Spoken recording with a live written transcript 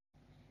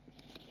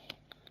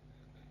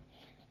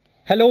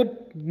Hello,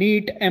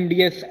 Neet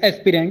MDS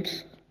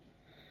aspirants.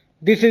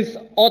 This is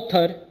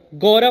author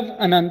Gaurav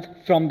Anand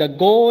from the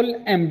Goal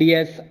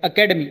MDS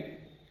Academy.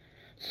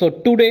 So,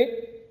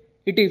 today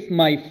it is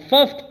my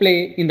first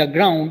play in the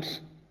grounds.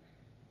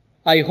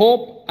 I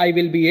hope I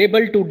will be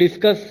able to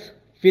discuss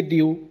with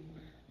you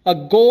a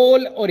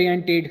goal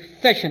oriented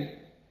session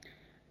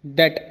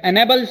that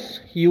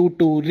enables you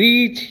to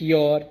reach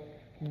your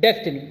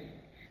destiny,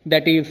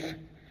 that is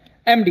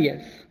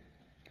MDS.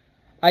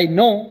 I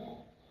know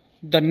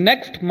the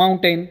next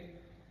mountain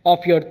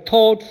of your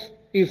thoughts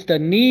is the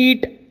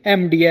Neet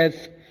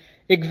MDS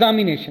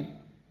examination.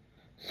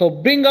 So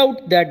bring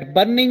out that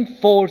burning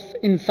force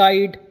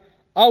inside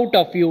out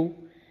of you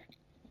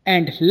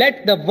and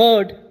let the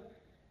word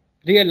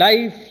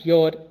realize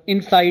your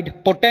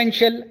inside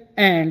potential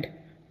and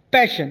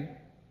passion.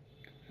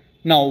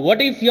 Now,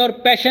 what is your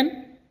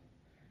passion?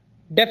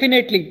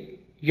 Definitely,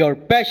 your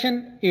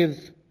passion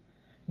is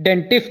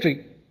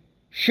dentistry.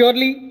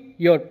 Surely,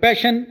 your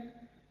passion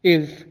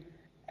is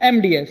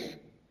MDS.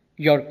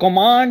 Your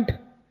command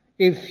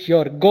is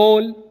your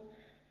goal,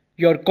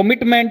 your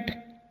commitment,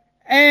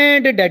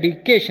 and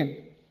dedication.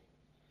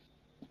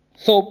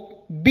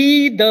 So,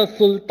 be the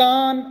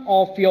sultan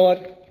of your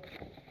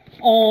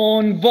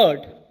own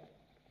word.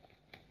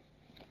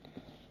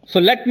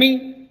 So, let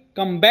me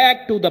come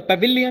back to the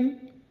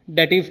pavilion,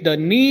 that is the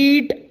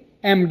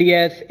Neet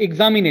MDS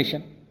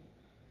examination.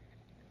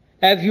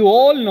 As you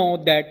all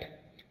know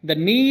that the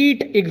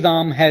Neet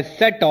exam has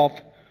set off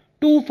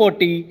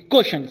 240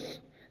 questions,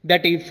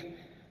 that is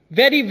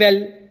very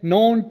well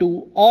known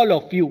to all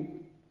of you,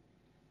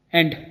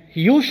 and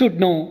you should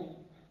know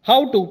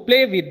how to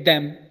play with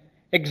them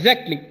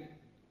exactly.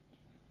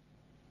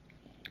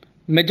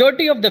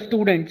 Majority of the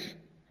students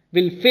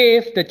will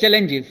face the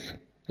challenges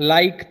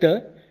like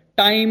the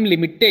time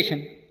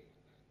limitation.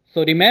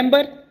 So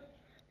remember,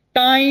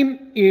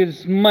 time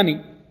is money.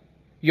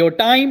 Your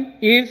time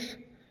is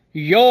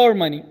your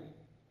money.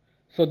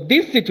 So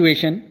this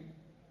situation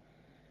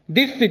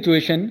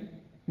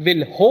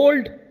will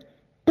hold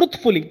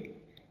truthfully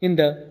in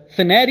the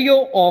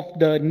scenario of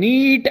the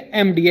Neet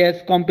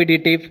MDS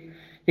competitive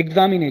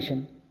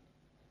examination.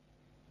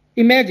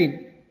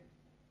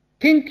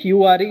 Think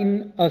you are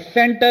in a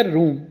center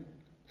room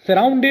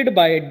surrounded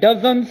by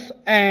dozens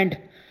and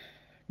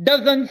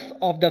dozens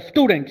of the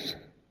students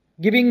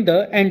giving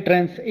the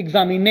entrance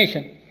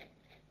examination.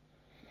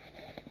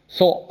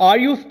 So are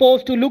you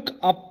supposed to look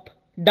up,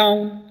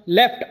 down,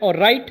 left or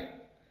right,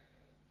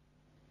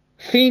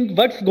 seeing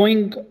what's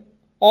going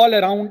all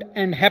around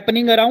and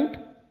happening around?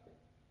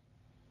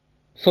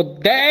 So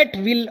that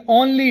will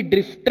only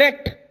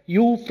distract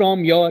you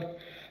from your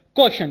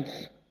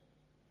questions.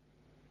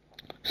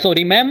 So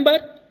remember,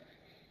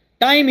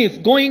 time is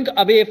going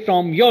away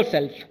from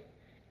yourself.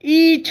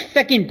 Each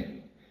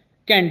second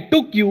can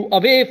take you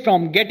away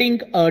from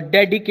getting a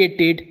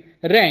dedicated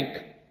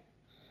rank.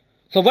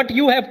 So what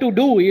you have to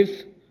do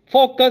is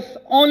focus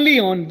only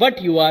on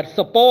what you are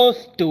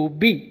supposed to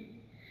be.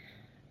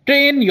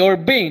 Train your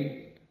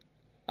brain.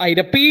 I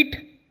repeat,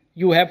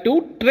 you have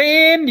to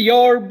train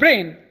your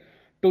brain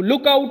to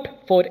look out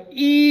for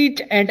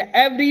each and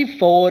every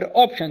 4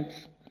 options.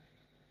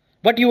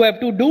 What you have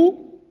to do?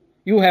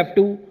 You have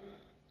to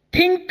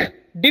think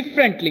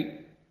differently,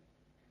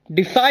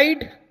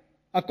 decide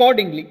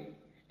accordingly,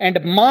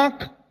 and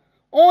mark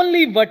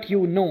only what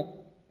you know.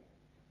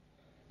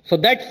 So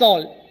that's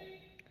all.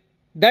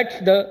 That's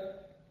the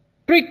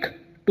trick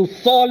to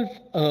solve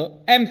a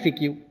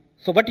MCQ.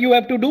 So what you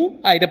have to do?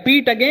 I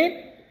repeat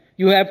again,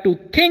 you have to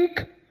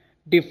think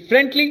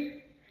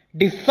differently,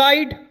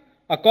 decide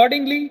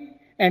accordingly,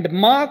 and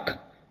mark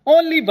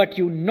only what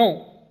you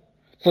know.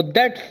 So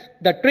that's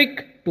the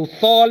trick to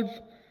solve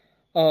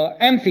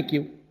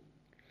MCQ.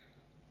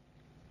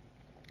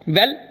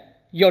 Well,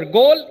 your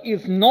goal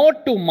is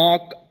not to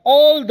mark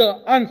all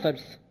the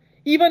answers.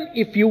 Even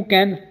if you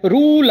can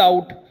rule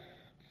out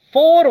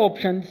 4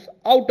 options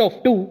out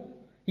of 2,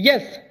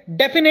 yes,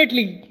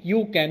 definitely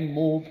you can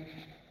move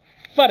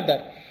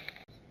further.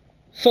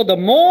 So the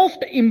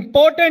most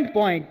important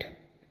point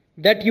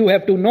that you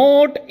have to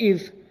note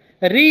is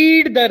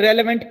read the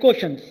relevant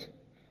questions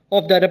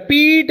of the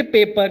repeat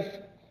papers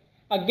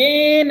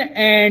again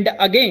and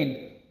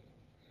again.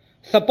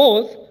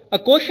 Suppose a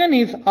question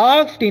is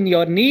asked in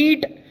your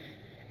Neet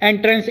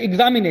entrance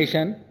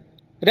examination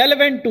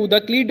relevant to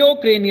the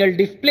cleidocranial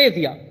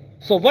dysplasia.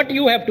 So what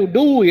you have to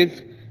do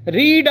is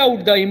read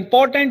out the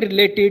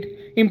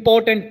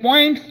important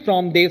points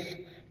from this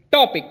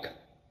topic.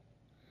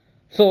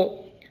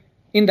 So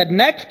in the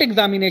next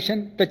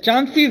examination, the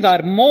chances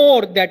are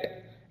more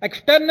that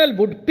external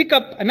would pick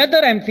up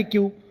another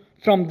MCQ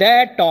from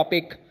that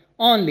topic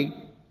only.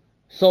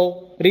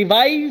 So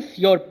revise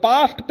your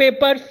past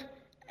papers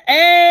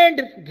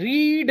and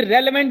read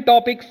relevant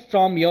topics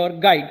from your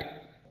guide.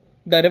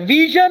 The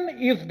revision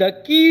is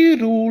the key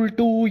rule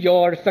to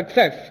your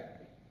success.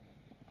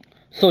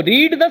 So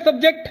read the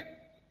subject,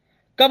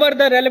 cover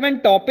the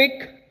relevant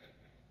topic,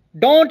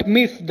 don't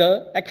miss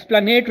the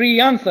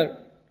explanatory answer,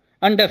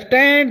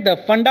 understand the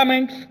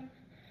fundamentals,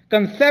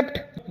 concept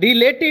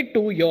related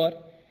to your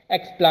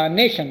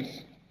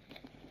explanations,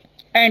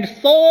 and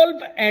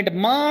solve and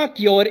mark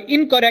your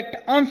incorrect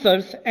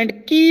answers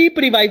and keep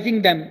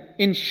revising them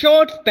in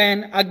short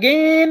span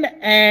again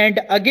and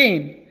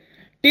again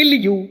till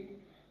you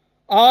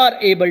are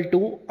able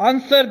to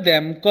answer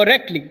them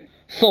correctly.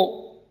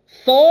 So,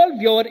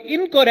 solve your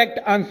incorrect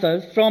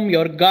answers from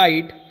your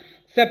guide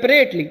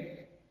separately.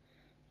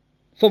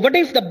 So, what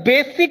is the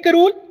basic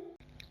rule?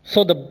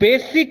 So, the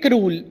basic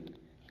rule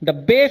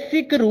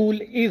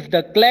is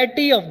the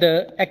clarity of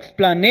the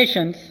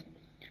explanations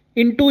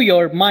into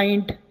your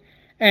mind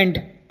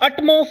and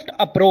utmost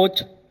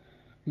approach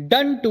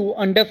done to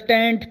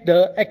understand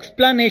the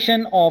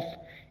explanation of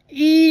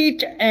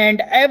each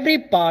and every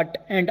part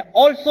and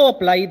also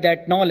apply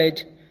that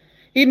knowledge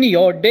in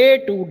your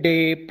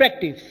day-to-day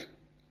practice.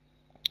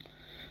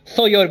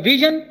 So your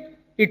vision,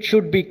 it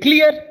should be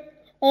clear.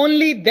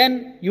 Only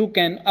then you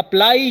can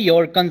apply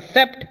your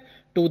concept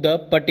to the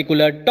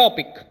particular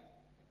topic.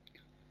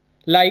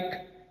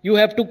 Like you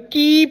have to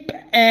keep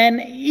an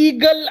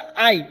eagle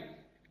eye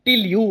till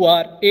you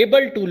are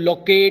able to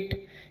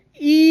locate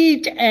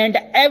each and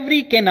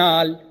every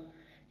canal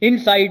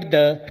inside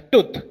the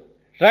tooth,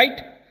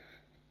 right?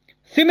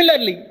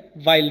 Similarly,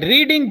 while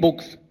reading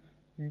books,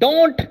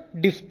 don't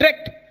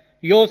distract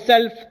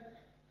yourself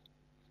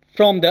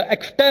from the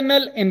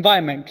external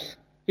environments.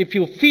 If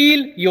you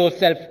feel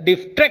yourself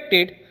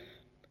distracted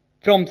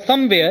from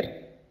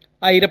somewhere,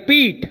 I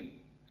repeat,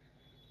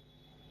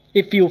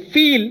 if you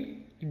feel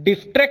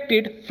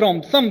distracted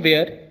from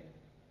somewhere,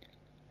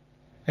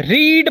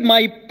 read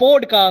my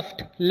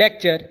podcast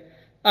lecture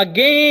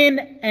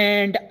again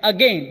and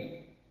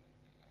again.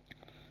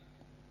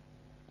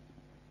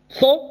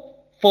 So,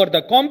 for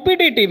the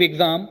competitive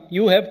exam,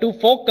 you have to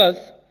focus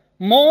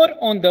more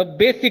on the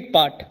basic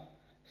part.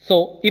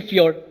 So, if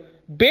your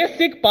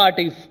basic part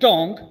is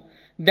strong,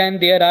 then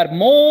there are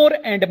more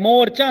and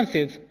more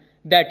chances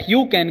that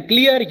you can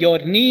clear your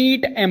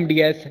Neet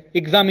MDS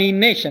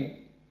examination.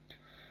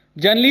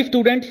 Generally,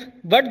 students,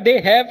 what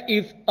they have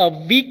is a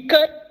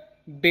weaker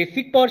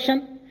basic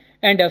portion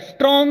and a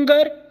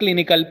stronger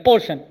clinical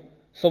portion.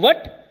 So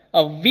what?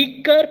 A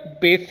weaker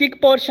basic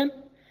portion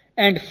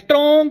and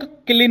strong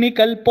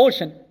clinical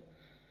portion.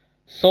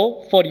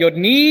 So for your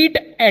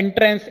NEET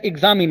entrance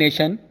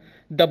examination,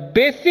 the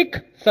basic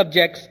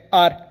subjects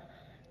are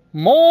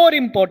more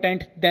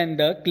important than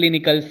the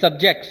clinical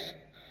subjects.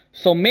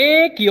 So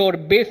make your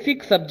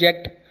basic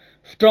subject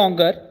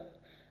stronger.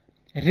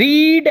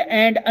 Read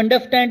and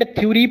understand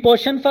theory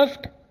portion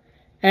first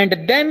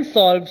and then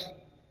solve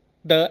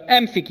the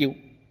MCQ.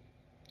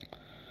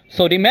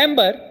 So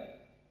remember,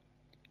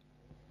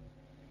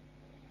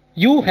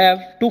 you have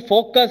to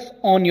focus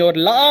on your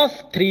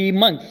last 3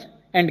 months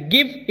and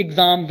give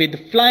exam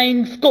with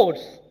flying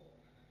scores.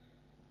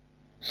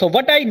 So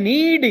what I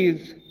need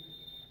is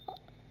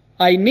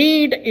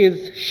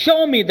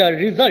show me the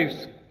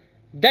results.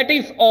 That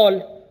is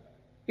all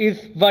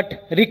is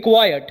what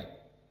required.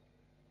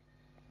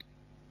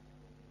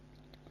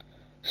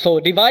 So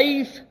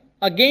revise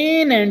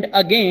again and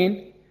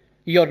again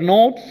your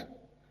notes,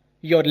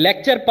 your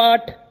lecture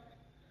part.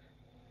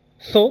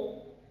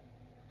 So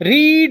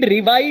read,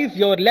 revise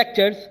your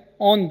lectures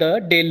on the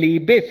daily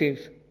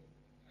basis.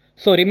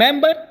 So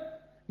remember,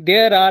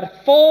 there are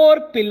 4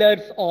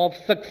 pillars of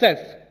success.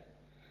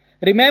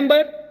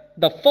 Remember,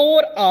 the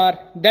 4 are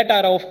that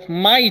are of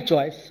my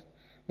choice.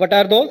 What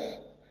are those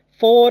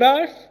 4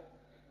 R's?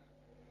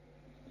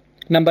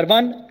 Number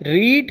 1,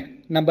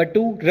 read. Number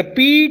 2,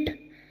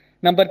 repeat.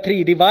 Number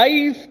 3,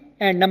 revise.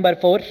 And number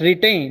 4,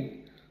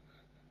 retain.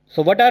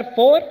 So what are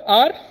 4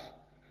 R's?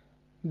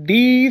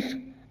 These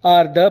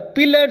are the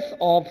pillars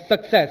of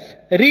success.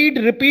 Read,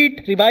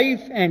 repeat,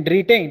 revise and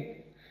retain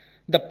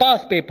the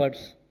past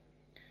papers.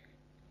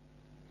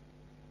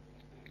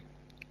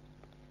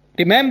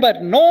 Remember,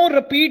 no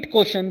repeat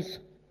questions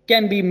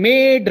can be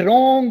made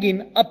wrong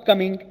in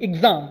upcoming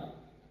exam.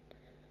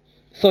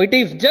 So it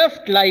is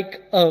just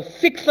like a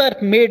sixer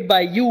made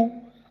by you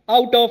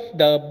out of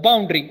the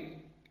boundary.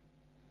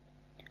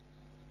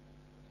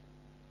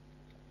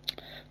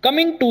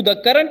 Coming to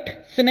the current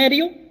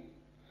scenario,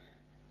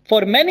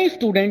 for many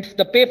students,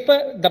 the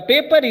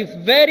paper is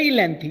very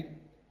lengthy.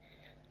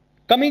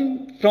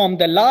 Coming from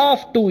the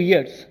last 2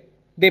 years,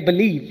 they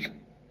believe.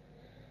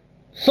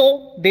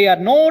 So they are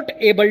not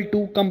able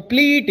to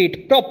complete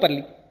it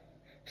properly.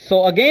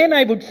 So again,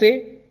 I would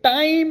say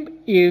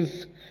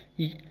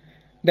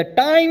the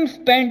time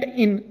spent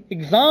in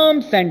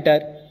exam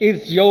center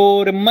is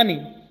your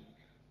money.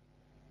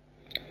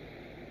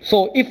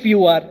 So if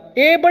you are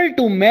able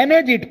to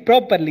manage it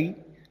properly,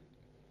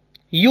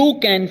 you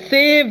can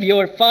save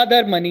your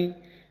father money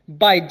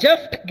by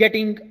just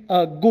getting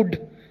a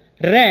good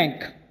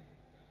rank.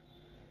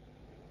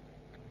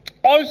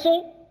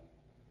 Also,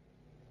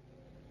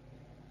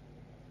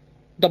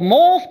 the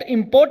most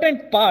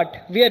important part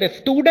where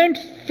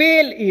students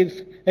fail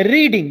is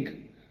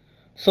reading.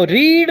 So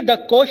read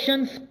the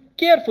questions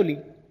carefully.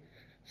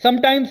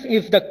 Sometimes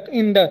if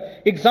in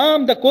the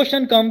exam the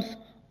question comes,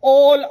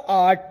 all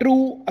are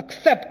true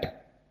except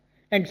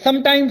And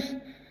sometimes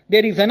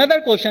there is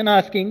another question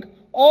asking,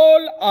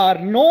 all are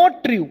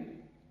not true,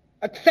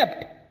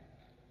 except.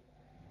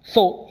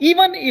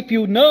 Even if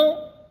you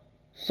know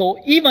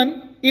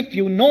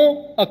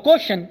a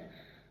question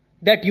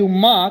that you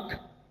mark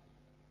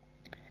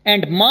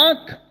and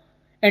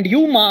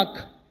you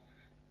mark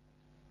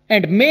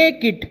and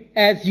make it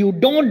as you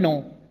don't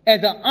know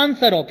as an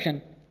answer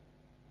option.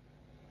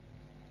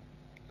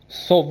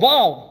 So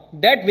wow,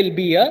 that will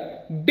be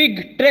a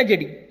big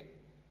tragedy.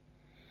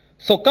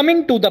 So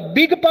coming to the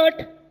big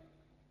part,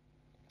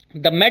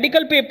 the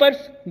medical papers,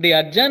 they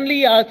are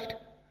generally asked.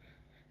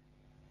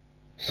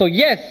 So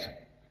yes,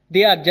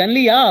 they are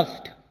generally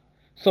asked.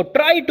 So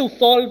try to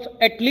solve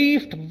at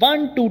least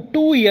 1 to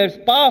 2 years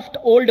past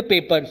old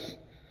papers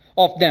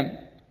of them.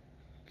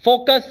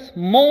 Focus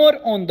more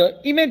on the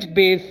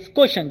image-based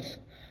questions.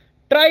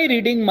 Try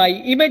reading my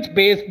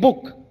image-based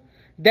book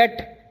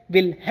that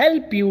will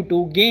help you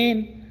to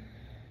gain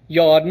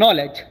your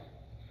knowledge.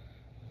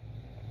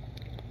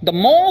 The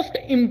most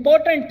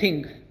important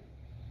thing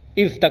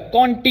is the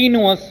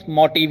continuous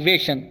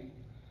motivation.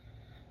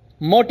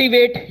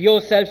 Motivate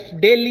yourself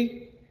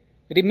daily.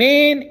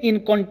 Remain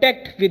in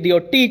contact with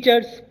your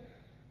teachers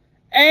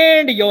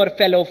and your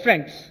fellow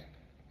friends.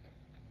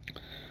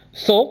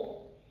 So,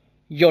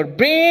 your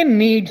brain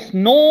needs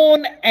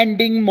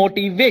non-ending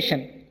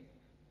motivation.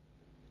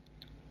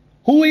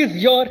 Who is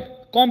your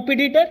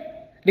competitor?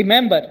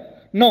 Remember,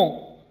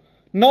 no,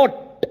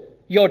 not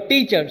your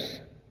teachers.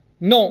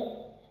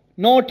 No,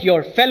 not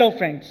your fellow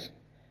friends.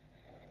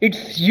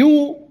 It's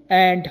you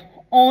and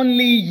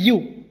only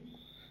you.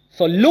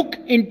 So look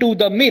into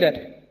the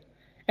mirror.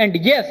 And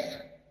yes,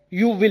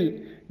 you will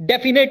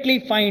definitely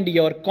find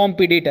your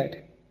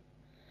competitor.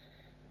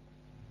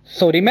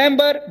 So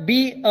remember,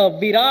 be a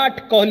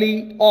Virat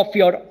Kohli of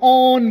your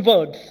own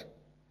words.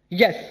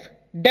 Yes,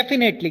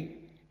 definitely.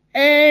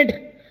 And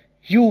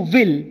you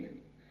will.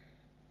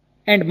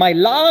 And my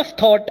last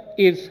thought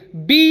is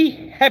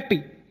be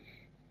happy.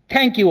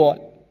 Thank you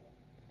all.